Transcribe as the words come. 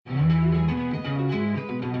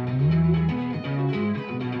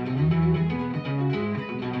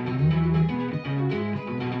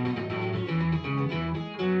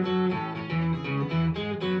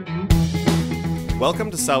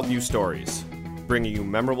Welcome to Southview Stories, bringing you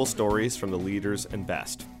memorable stories from the leaders and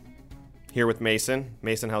best. Here with Mason.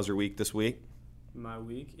 Mason, how's your week this week? My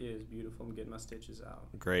week is beautiful. I'm getting my stitches out.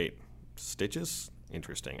 Great. Stitches?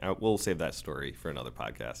 Interesting. We'll save that story for another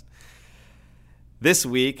podcast. This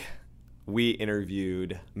week, we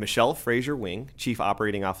interviewed Michele Fraser Wing, Chief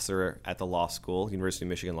Operating Officer at the Law School, University of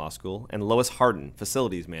Michigan Law School, and Lois Harden,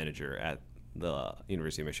 Facilities Manager at the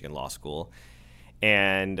University of Michigan Law School.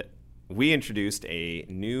 And we introduced a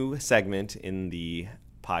new segment in the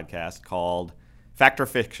podcast called Fact or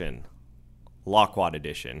Fiction, Law Quad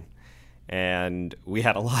Edition. And we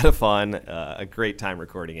had a lot of fun, a great time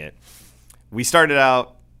recording it. We started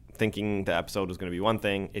out thinking the episode was going to be one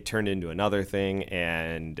thing. It turned into another thing,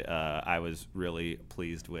 and I was really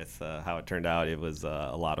pleased with how it turned out. It was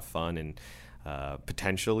a lot of fun and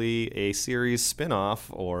potentially a series spinoff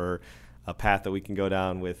or a path that we can go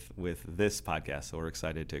down with this podcast. So we're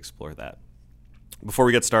excited to explore that. Before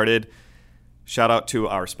we get started, shout out to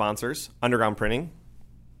our sponsors, Underground Printing.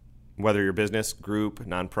 Whether your business, group,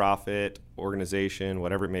 nonprofit, organization,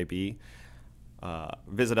 whatever it may be,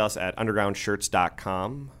 visit us at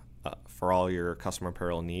undergroundshirts.com for all your custom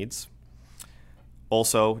apparel needs.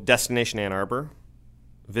 Also, Destination Ann Arbor.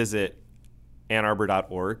 Visit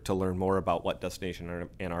annarbor.org to learn more about what Destination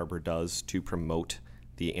Ann Arbor does to promote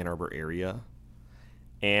the Ann Arbor area.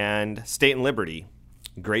 And State and Liberty.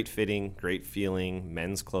 Great fitting, great feeling,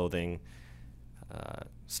 men's clothing.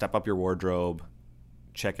 Step up your wardrobe.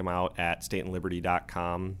 Check them out at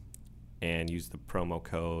stateandliberty.com and use the promo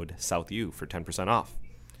code SouthU for 10% off.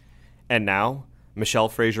 And now, Michele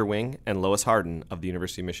Fraser Wing and Lois Harden of the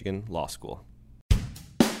University of Michigan Law School.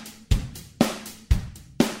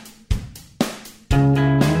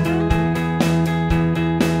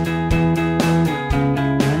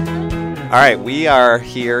 All right, we are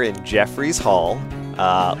here in Jeffries Hall,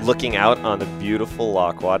 looking out on the beautiful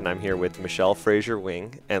Law Quad, and I'm here with Michele Fraser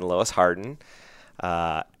Wing and Lois Harden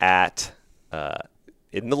in the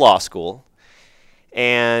law school.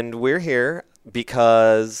 And we're here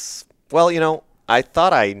because, well, you know, I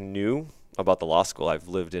thought I knew about the law school. I've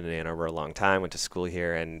lived in Ann Arbor a long time, went to school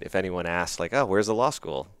here, and if anyone asked, like, oh, where's the law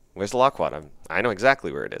school? Where's the Law Quad? I know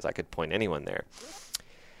exactly where it is. I could point anyone there.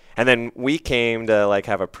 And then we came to, like,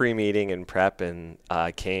 have a pre-meeting and prep, and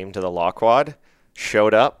came to the Law Quad,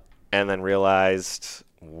 showed up, and then realized,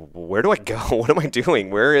 where do I go? What am I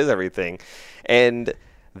doing? Where is everything? And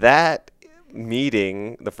that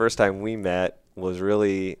meeting, the first time we met, was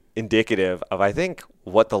really indicative of, I think,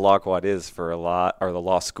 what the Law Quad is for a lot, or the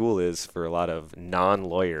law school is for a lot of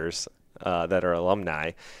non-lawyers that are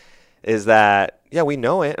alumni, is that, yeah, we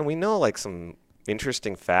know it, and we know, like, some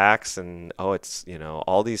interesting facts, and, it's, you know,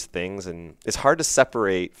 all these things, and it's hard to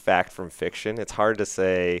separate fact from fiction. It's hard to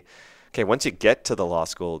say, okay, once you get to the law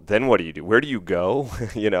school, then what do you do? Where do you go?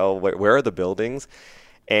 You know, where are the buildings?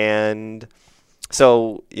 And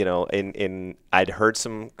so, you know, I'd heard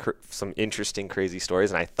some interesting, crazy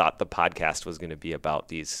stories, and I thought the podcast was going to be about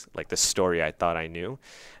these, like the story I thought I knew.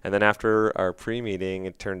 And then after our pre-meeting,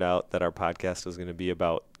 it turned out that our podcast was going to be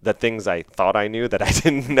about the things I thought I knew that I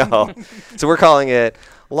didn't know. So we're calling it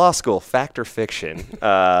Law School, Fact or Fiction,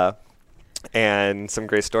 and some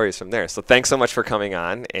great stories from there. So thanks so much for coming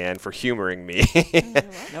on and for humoring me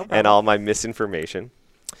and all my misinformation.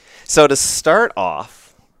 So to start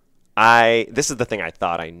off, this is the thing I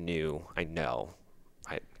thought I knew. I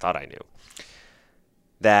thought I knew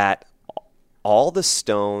that all the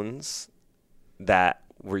stones that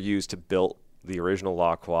were used to build the original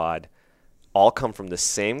Law Quad all come from the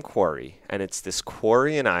same quarry, and it's this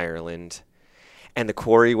quarry in Ireland. And the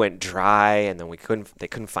quarry went dry, and then they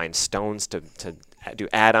couldn't find stones to do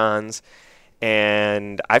add-ons.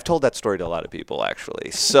 And I've told that story to a lot of people,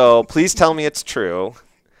 actually. So please tell me it's true.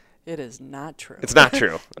 It is not true. It's not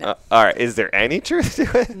true. No. All right. Is there any truth to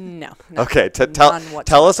it? No. Okay.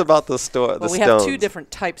 Tell us about the stones. Well, we have two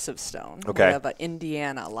different types of stone. Okay. We have an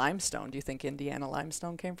Indiana limestone. Do you think Indiana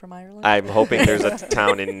limestone came from Ireland? I'm hoping there's a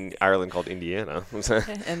town in Ireland called Indiana.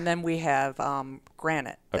 And then we have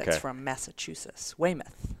granite that's Okay. from Massachusetts,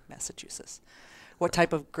 Weymouth, Massachusetts. What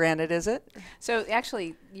type of granite is it? So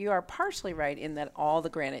actually, you are partially right in that all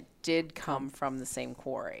the granite did come from the same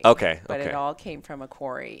quarry. Okay. But it all came from a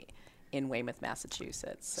quarry in Weymouth,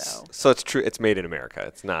 Massachusetts. So it's true. It's made in America.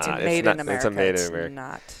 It's not. It's made in America. It's made in It's America.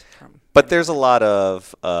 not from. But there's a lot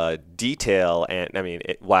of detail, and I mean,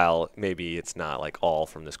 while maybe it's not like all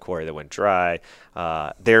from this quarry that went dry,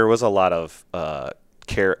 there was a lot of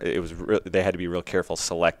care. It was they had to be real careful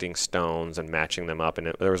selecting stones and matching them up,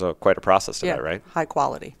 and there was quite a process to that, right? High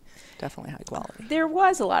quality. Definitely high quality. There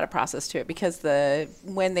was a lot of process to it because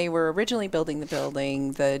when they were originally building the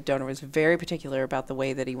building, the donor was very particular about the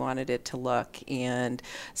way that he wanted it to look, and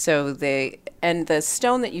so the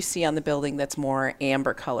stone that you see on the building that's more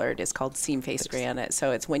amber colored is called seam faced granite.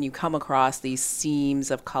 So it's when you come across these seams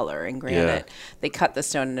of color in granite, they cut the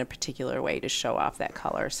stone in a particular way to show off that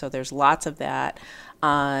color. So there's lots of that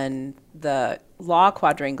on the law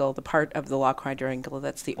quadrangle, the part of the law quadrangle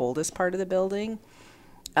that's the oldest part of the building.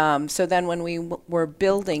 So then when we were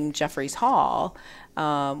building Jeffries Hall,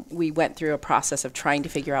 we went through a process of trying to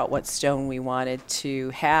figure out what stone we wanted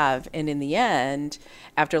to have. And in the end,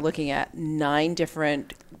 after looking at 9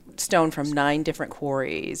 different stone from 9 different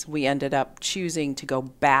quarries, we ended up choosing to go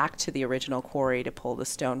back to the original quarry to pull the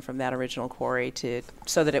stone from that original quarry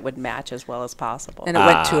so that it would match as well as possible. And it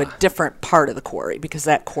went to a different part of the quarry because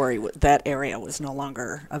that quarry, that area was no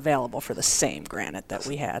longer available for the same granite that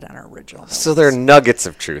we had on our original buildings. So there are nuggets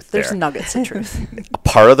of truth there. There's nuggets of truth.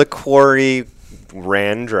 Part of the quarry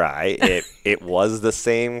ran dry. It was the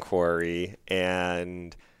same quarry,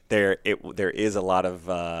 and there is a lot of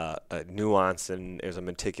nuance, and there's a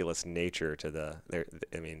meticulous nature to the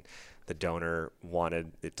donor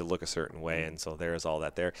wanted it to look a certain way, and so there's all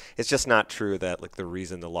that there. It's just not true that like the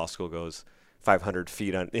reason the law school goes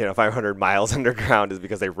 500 miles underground is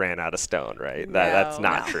because they ran out of stone, right? That's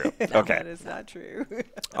not true. No, okay, that is not true.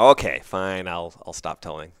 Okay, fine. I'll stop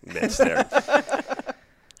telling myths there.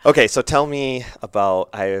 Okay, so tell me about,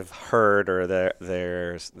 I've heard, or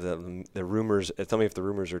there's the rumors, tell me if the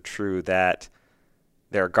rumors are true, that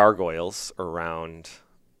there are gargoyles around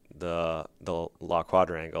the Law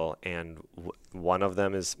Quadrangle, and one of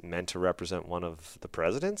them is meant to represent one of the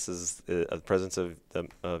presidents, the presidents of the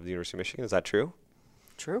University of Michigan. Is that true?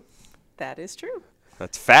 True. That is true.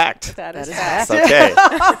 That's fact. That is fact.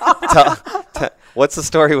 fact. Okay. What's the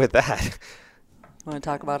story with that? Want to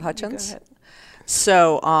talk about Hutchins? Go ahead.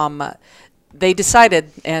 So they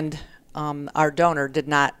decided, and our donor did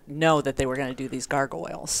not know that they were going to do these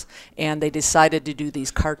gargoyles. And they decided to do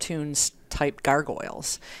these cartoons-type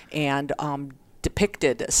gargoyles and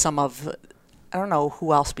depicted some of, I don't know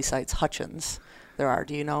who else besides Hutchins there are.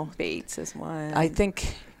 Do you know? Bates is one. I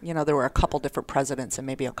think, there were a couple different presidents and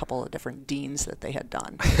maybe a couple of different deans that they had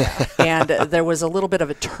done. And there was a little bit of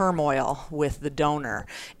a turmoil with the donor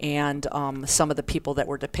and some of the people that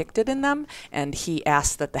were depicted in them, and he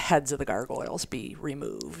asked that the heads of the gargoyles be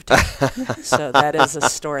removed. So that is a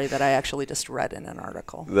story that I actually just read in an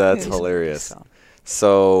article. That's hilarious.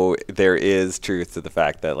 So there is truth to the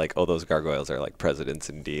fact that, like, those gargoyles are like presidents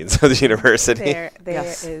and deans of the university. There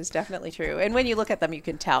is definitely true. And when you look at them, you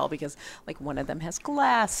can tell because, like, one of them has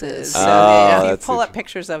glasses. So if you pull up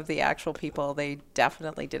pictures of the actual people, they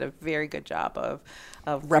definitely did a very good job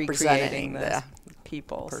of representing the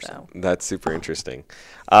people. person. So. That's super interesting.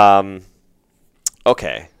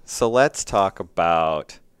 Okay, so let's talk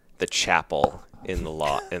about the chapel in the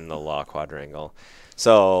law quadrangle.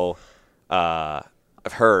 So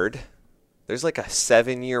I've heard there's like a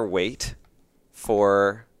 7-year wait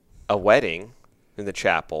for a wedding in the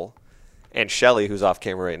chapel. And Shelley, who's off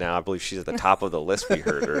camera right now, I believe she's at the top of the list we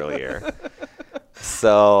heard earlier.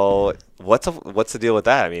 So what's the deal with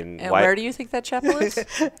that? I mean, and where do you think that chapel is?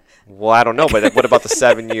 Well, I don't know, but what about the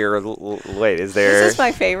 7-year wait? Is there? This is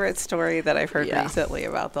my favorite story that I've heard recently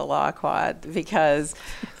about the law quad, because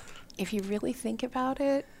if you really think about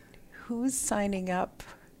it, who's signing up,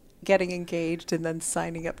 getting engaged, and then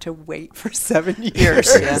signing up to wait for 7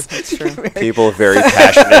 years? Yeah, that's true. People very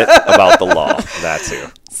passionate about the law. That's who.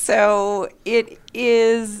 So it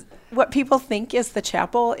is. What people think is the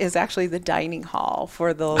chapel is actually the dining hall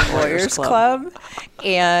for the Lawyers Club.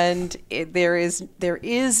 And there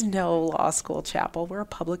is no law school chapel. We're a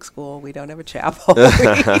public school. We don't have a chapel.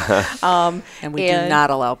 And we do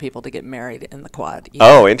not allow people to get married in the quad either.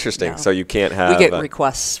 Oh, interesting. No. So you can't have... We get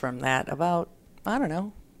requests from that about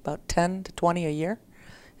 10 to 20 a year,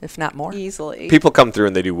 if not more. Easily. People come through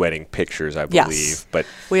and they do wedding pictures, I believe. Yes. But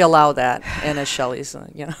we allow that, and as Shelley's,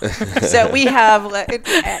 So we have,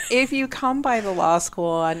 if you come by the law school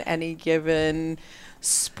on any given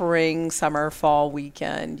spring, summer, fall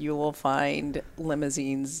weekend, you will find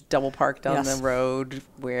limousines double parked on the road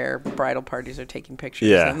where bridal parties are taking pictures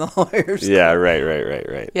in the lawyers. Yeah,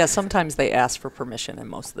 right. Yeah, sometimes they ask for permission, and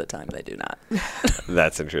most of the time they do not.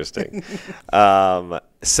 That's interesting.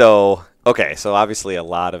 So obviously a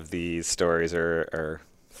lot of these stories are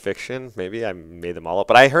fiction. Maybe I made them all up,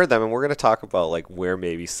 but I heard them, and we're going to talk about like where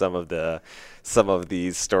maybe some of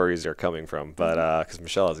these stories are coming from. But because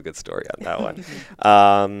Michele has a good story on that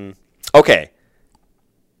one. Okay.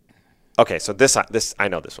 Okay, so this I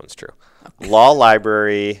know this one's true. Law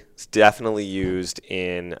library is definitely used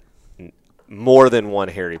in more than one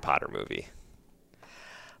Harry Potter movie.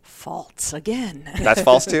 False again. That's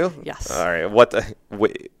false too? Yes. All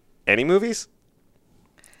right. Any movies?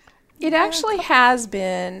 It actually has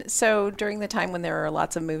been. So during the time when there were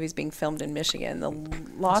lots of movies being filmed in Michigan, the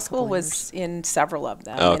law school was in several of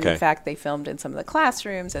them. Oh, And okay. in fact, they filmed in some of the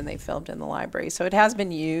classrooms and they filmed in the library. So it has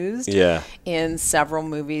been used Yeah. in several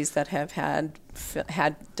movies that have had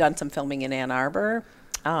done some filming in Ann Arbor.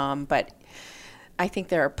 But I think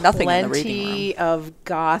there are Nothing in the reading plenty of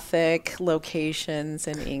Gothic locations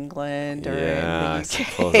in England or Yeah, in the UK. I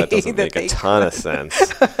suppose that doesn't make a they ton of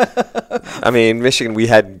sense. I mean, Michigan, we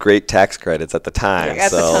had great tax credits at the time,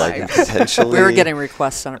 At the so time. like potentially We were getting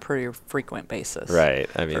requests on a pretty frequent basis. right.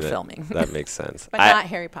 I mean, for filming. that makes sense. But not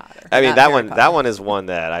Harry Potter. I mean, Not that Harry one Potter. that one is one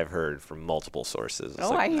that I've heard from multiple sources. It's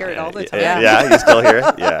Oh, I hear it all the time. Yeah, you still hear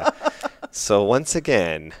it? Yeah. So once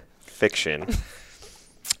again, fiction.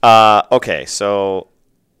 Okay, so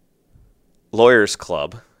Lawyers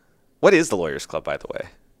Club. What is the Lawyers Club, by the way?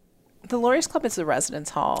 The Lawyers Club is the residence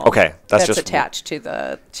hall. Okay, that's just attached to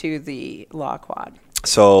the law quad.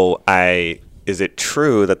 So is it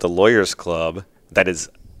true that the Lawyers Club that is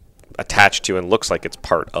attached to and looks like it's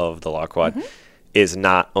part of the Law Quad is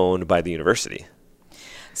not owned by the university?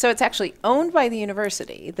 So it's actually owned by the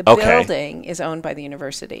university. The Okay. building is owned by the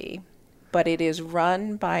university, but it is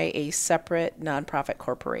run by a separate nonprofit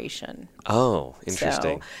corporation. Oh,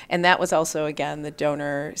 interesting. So, and that was also, again, the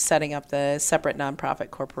donor setting up the separate nonprofit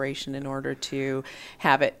corporation in order to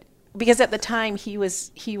have it, because at the time he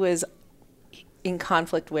was in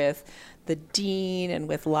conflict with the dean and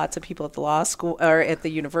with lots of people at the law school or at the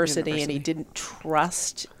university. And he didn't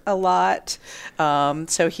trust a lot.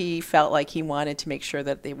 So he felt like he wanted to make sure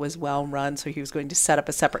that it was well run. So he was going to set up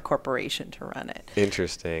a separate corporation to run it.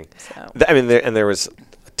 Interesting. So. I mean, there was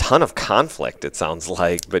a ton of conflict, it sounds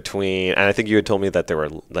like, between, and I think you had told me that there were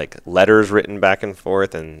like letters written back and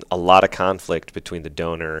forth and a lot of conflict between the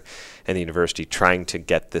donor and the university trying to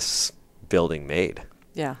get this building made.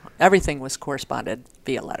 Yeah, everything was corresponded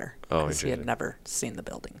via letter. Oh, because he had interesting. never seen the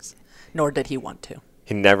buildings, nor did he want to.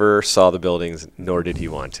 He never saw the buildings, nor did he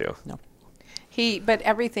want to. No. But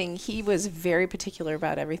everything, he was very particular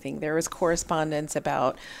about everything. There was correspondence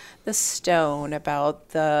about the stone, about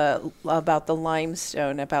the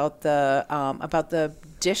limestone, about the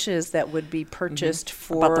dishes that would be purchased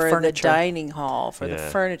for About the the furniture. dining hall, for the Yeah.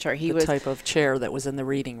 furniture. The type of chair that was in the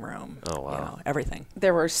reading room. Oh, wow. You know, everything.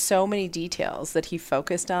 There were so many details that he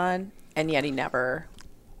focused on, and yet he never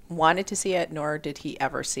wanted to see it, nor did he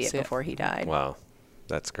ever see it before he died. Wow,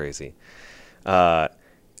 that's crazy.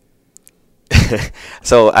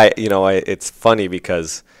 So it's funny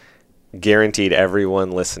because guaranteed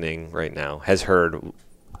everyone listening right now has heard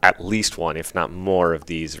at least one, if not more, of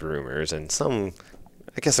these rumors, and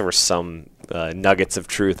I guess there were some nuggets of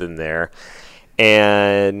truth in there.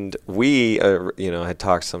 And we, had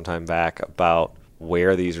talked some time back about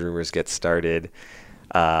where these rumors get started.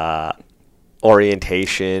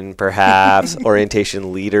 Orientation, perhaps.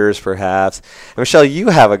 Orientation leaders, perhaps. And Michele, you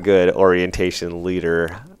have a good orientation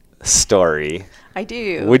leader story. I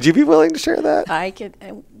do. Would you be willing to share that? I could.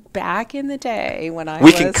 Back in the day when I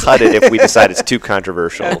We was... can cut it if we decide it's too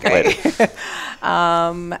controversial later.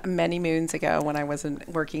 many moons ago when I wasn't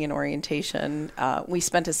working in orientation, we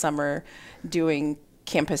spent a summer doing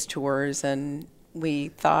campus tours, and we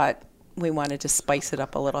thought we wanted to spice it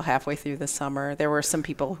up a little halfway through the summer. There were some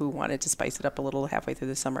people who wanted to spice it up a little halfway through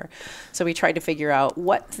the summer. So we tried to figure out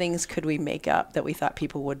what things could we make up that we thought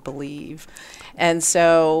people would believe. And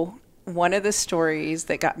so one of the stories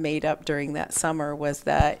that got made up during that summer was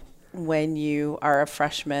that when you are a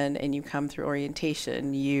freshman and you come through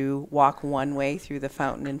orientation, you walk one way through the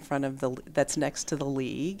fountain in front of that's next to the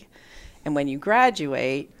league. And when you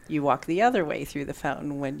graduate, you walk the other way through the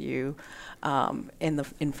fountain when you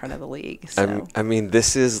in front of the league. So. I mean,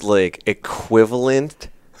 this is like equivalent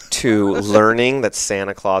to learning that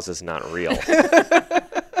Santa Claus is not real.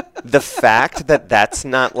 The fact that that's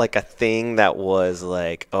not like a thing that was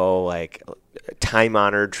like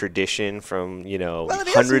time-honored tradition from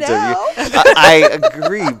hundreds of years. I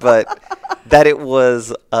agree, but that it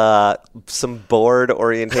was some bored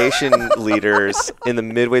orientation leaders in the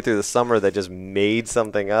midway through the summer that just made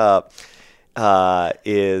something up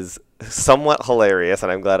is somewhat hilarious,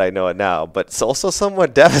 and I'm glad I know it now, but it's also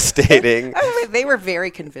somewhat devastating. They were very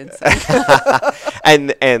convincing.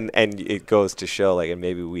 and it goes to show, like, and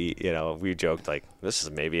maybe we joked, like, this is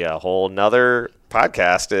maybe a whole nother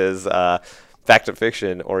podcast is fact and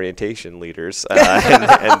fiction orientation leaders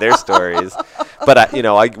and their stories. But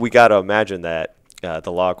we got to imagine that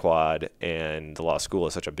the law quad and the law school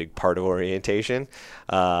is such a big part of orientation,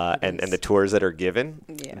 and the tours that are given,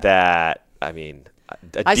 that, I mean,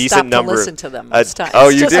 I decent stopped number. to listen to them most times. Oh,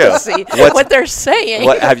 you just do? to see what they're saying.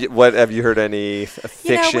 What have you heard any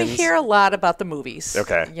fictions? We hear a lot about the movies.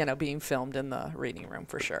 Okay. Being filmed in the reading room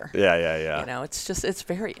for sure. Yeah. It's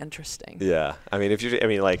very interesting. Yeah, I mean,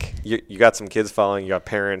 you got some kids following, you got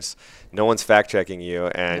parents, no one's fact checking you,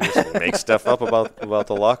 and you just make stuff up about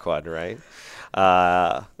the law quad, right?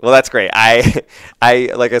 Well, that's great. I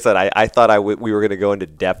like I said, I thought we were going to go into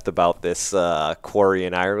depth about this quarry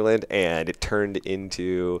in Ireland, and it turned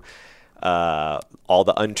into all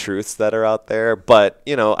the untruths that are out there. But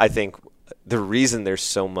I think the reason there's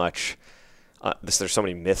so much, there's so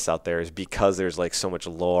many myths out there, is because there's like so much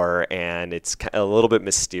lore, and it's a little bit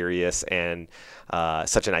mysterious, and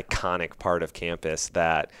such an iconic part of campus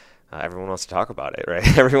that. Everyone wants to talk about it,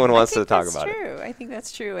 right? Everyone wants to talk about it. I think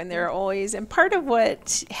that's true. And there are always, and part of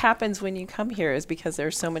what happens when you come here is because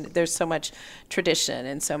there's so much tradition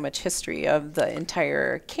and so much history of the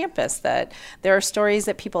entire campus, that there are stories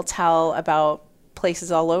that people tell about places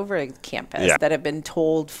all over campus that have been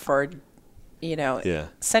told for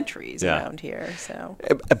centuries around here. So,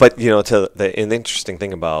 but the interesting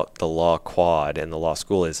thing about the law quad and the law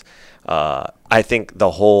school is, I think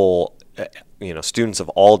the whole. Students of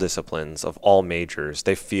all disciplines, of all majors,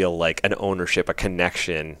 they feel like an ownership, a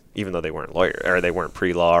connection, even though they weren't lawyers or they weren't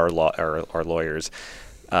pre-law or lawyers,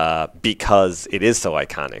 because it is so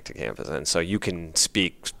iconic to campus. And so you can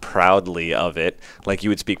speak proudly of it, like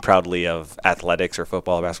you would speak proudly of athletics or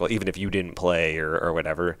football or basketball, even if you didn't play or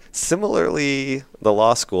whatever. Similarly, the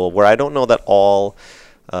law school, where I don't know that all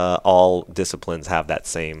disciplines have that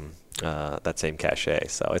same cachet.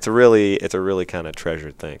 So it's a really kind of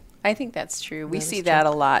treasured thing. I think that's true. We see that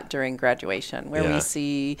a lot during graduation, where we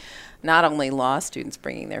see not only law students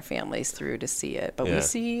bringing their families through to see it, but we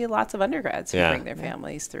see lots of undergrads who bring their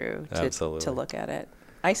families through to look at it.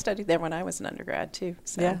 I studied there when I was an undergrad, too.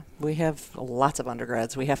 So. Yeah, we have lots of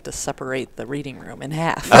undergrads. We have to separate the reading room in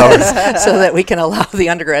half so that we can allow the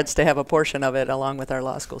undergrads to have a portion of it along with our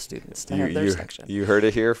law school students to have their section. You heard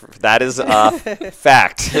it here. That is a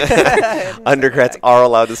fact. Undergrads are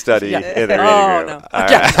allowed to study in the reading room. No.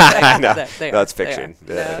 I know. That's fiction.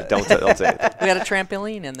 Don't say anything. We had a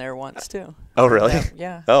trampoline in there once, too. Oh, really?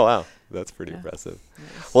 Yeah. Oh, wow. That's pretty impressive.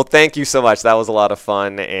 Yes. Well, thank you so much. That was a lot of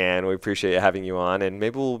fun, and we appreciate having you on. And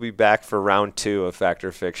maybe we'll be back for round 2 of Fact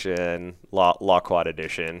or Fiction Law Quad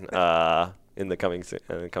Edition in the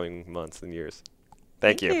coming months and years.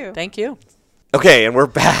 Thank you. Thank you. Okay, and we're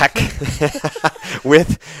back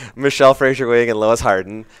with Michele Fraser-Wing and Lois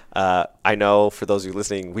Harden. I know for those of you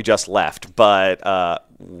listening, we just left, but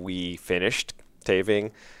we finished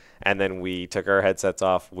taping. And then we took our headsets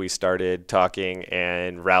off. We started talking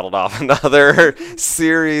and rattled off another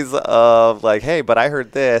series of like, hey, but I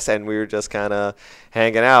heard this. And we were just kind of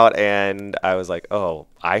hanging out. And I was like, oh,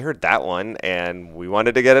 I heard that one. And we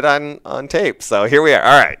wanted to get it on tape. So here we are.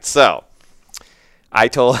 All right. So I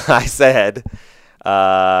said,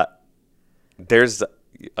 there's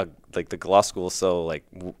like the law school is so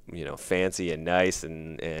fancy and nice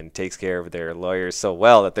and takes care of their lawyers so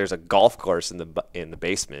well that there's a golf course in the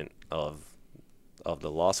basement of the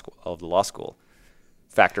law school.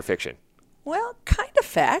 Fact or fiction? Well, kind of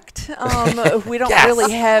fact. We don't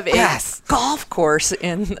really have a golf course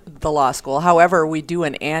in the law school. However, we do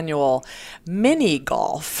an annual mini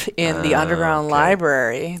golf in the underground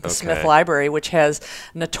library, the Smith Library, which has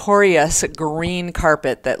notorious green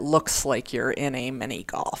carpet that looks like you're in a mini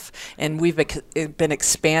golf. And we've been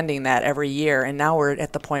expanding that every year. And now we're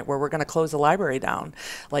at the point where we're going to close the library down,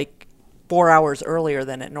 like 4 hours earlier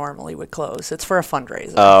than it normally would close. It's for a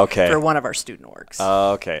fundraiser for one of our student orgs.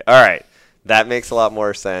 Okay. All right. That makes a lot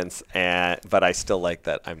more sense, but I still like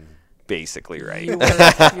that I'm basically right. You were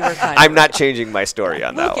kind I'm not changing my story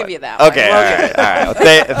on that one. We'll give you that one. Okay, all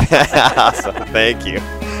right. Awesome. Thank you.